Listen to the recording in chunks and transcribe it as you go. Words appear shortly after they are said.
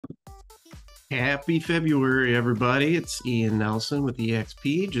Happy February, everybody. It's Ian Nelson with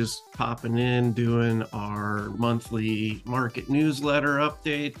EXP, just popping in, doing our monthly market newsletter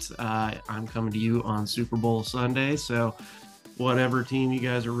update. I'm coming to you on Super Bowl Sunday, so whatever team you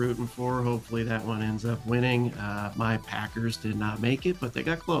guys are rooting for, hopefully that one ends up winning. My Packers did not make it, but they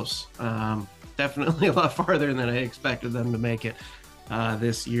got close. Definitely a lot farther than I expected them to make it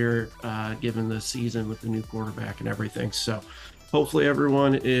this year, given the season with the new quarterback and everything. So hopefully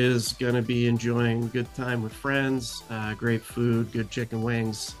everyone is going to be enjoying good time with friends, great food, good chicken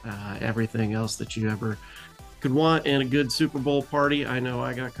wings, everything else that you ever could want in a good Super Bowl party. I know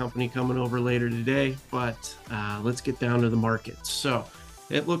I got company coming over later today, but let's get down to the market. So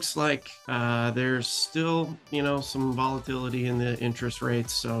it looks like there's still, some volatility in the interest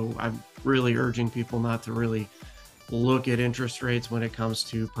rates. So I'm really urging people not to really look at interest rates when it comes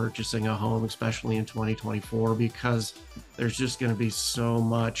to purchasing a home, especially in 2024, because there's just going to be so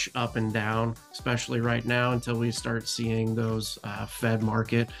much up and down, especially right now until we start seeing those Fed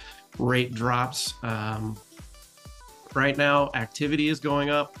market rate drops. Right now, activity is going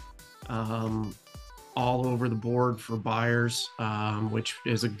up all over the board for buyers, which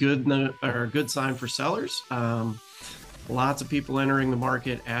is a good sign for sellers. Lots of people entering the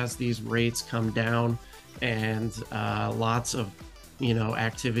market as these rates come down, and lots of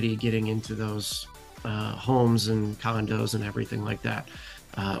activity getting into those homes and condos and everything like that.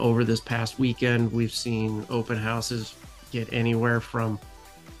 Over this past weekend, we've seen open houses get anywhere from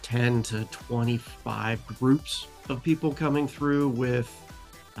 10 to 25 groups of people coming through with,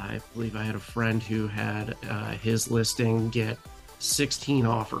 I believe I had a friend who had his listing get 16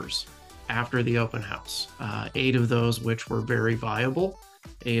 offers after the open house, 8 of those which were very viable.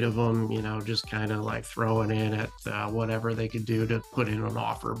 8 of them, just kind of like throwing in at whatever they could do to put in an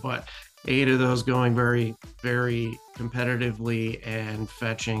offer. But 8 of those going very, very competitively and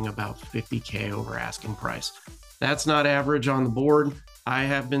fetching about 50K over asking price. That's not average on the board. I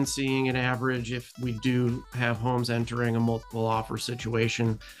have been seeing an average, if we do have homes entering a multiple offer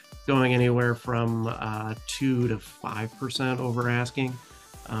situation, going anywhere from 2 to 5% over asking.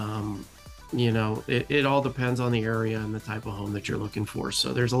 It all depends on the area and the type of home that you're looking for.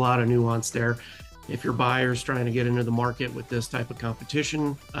 So there's a lot of nuance there. If your buyer's trying to get into the market with this type of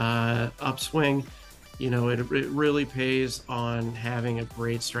competition upswing, it really pays on having a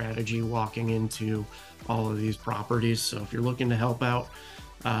great strategy walking into all of these properties. So if you're looking to help out,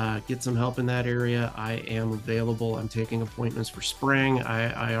 get some help in that area, I am available. I'm taking appointments for spring.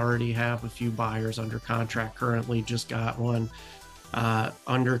 I already have a few buyers under contract currently, just got one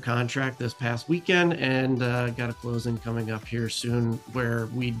under contract this past weekend, and got a closing coming up here soon where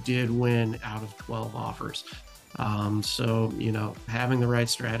we did win out of 12 offers. So having the right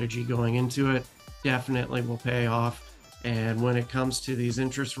strategy going into it definitely will pay off. And when it comes to these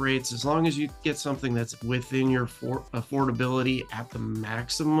interest rates, as long as you get something that's within your affordability at the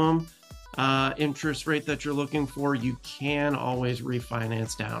maximum interest rate that you're looking for, you can always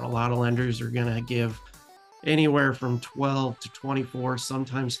refinance down. A lot of lenders are going to give anywhere from 12 to 24,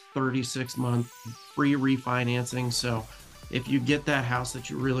 sometimes 36-month free refinancing. So if you get that house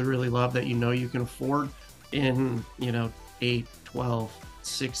that you really, really love, that you can afford in 8, 12,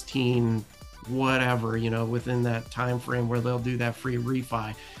 16, whatever, within that time frame where they'll do that free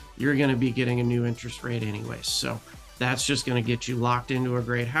refi, you're going to be getting a new interest rate anyway. So that's just going to get you locked into a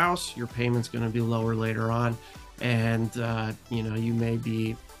great house. Your payment's going to be lower later on, and you may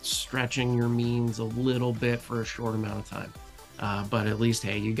be stretching your means a little bit for a short amount of time, but at least,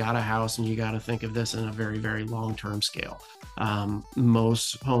 hey, you got a house, and you got to think of this in a very, very long-term scale.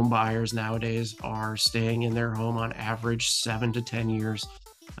 Most home buyers nowadays are staying in their home on average 7 to 10 years.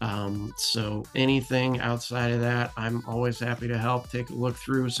 So anything outside of that, I'm always happy to help. Take a look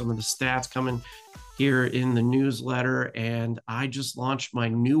through some of the stats coming here in the newsletter, and I just launched my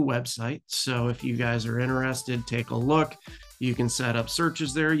new website. So if you guys are interested, take a look. You can set up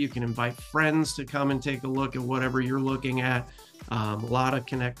searches there. You can invite friends to come and take a look at whatever you're looking at. A lot of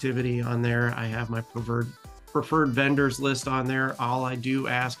connectivity on there. I have my preferred vendors list on there. All I do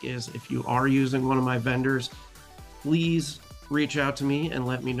ask is, if you are using one of my vendors, please reach out to me and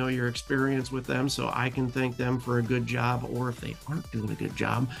let me know your experience with them so I can thank them for a good job. Or if they aren't doing a good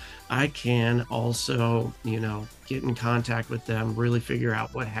job, I can also, get in contact with them, really figure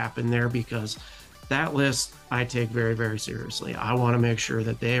out what happened there, because that list I take very, very seriously. I want to make sure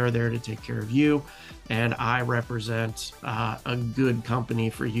that they are there to take care of you, and I represent a good company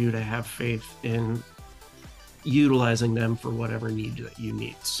for you to have faith in utilizing them for whatever need that you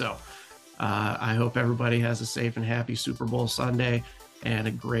need. So I hope everybody has a safe and happy Super Bowl Sunday. and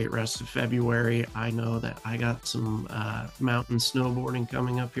a great rest of February. I know that I got some mountain snowboarding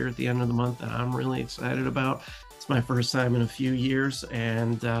coming up here at the end of the month that I'm really excited about. It's my first time in a few years,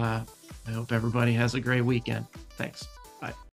 and I hope everybody has a great weekend. Thanks. Bye.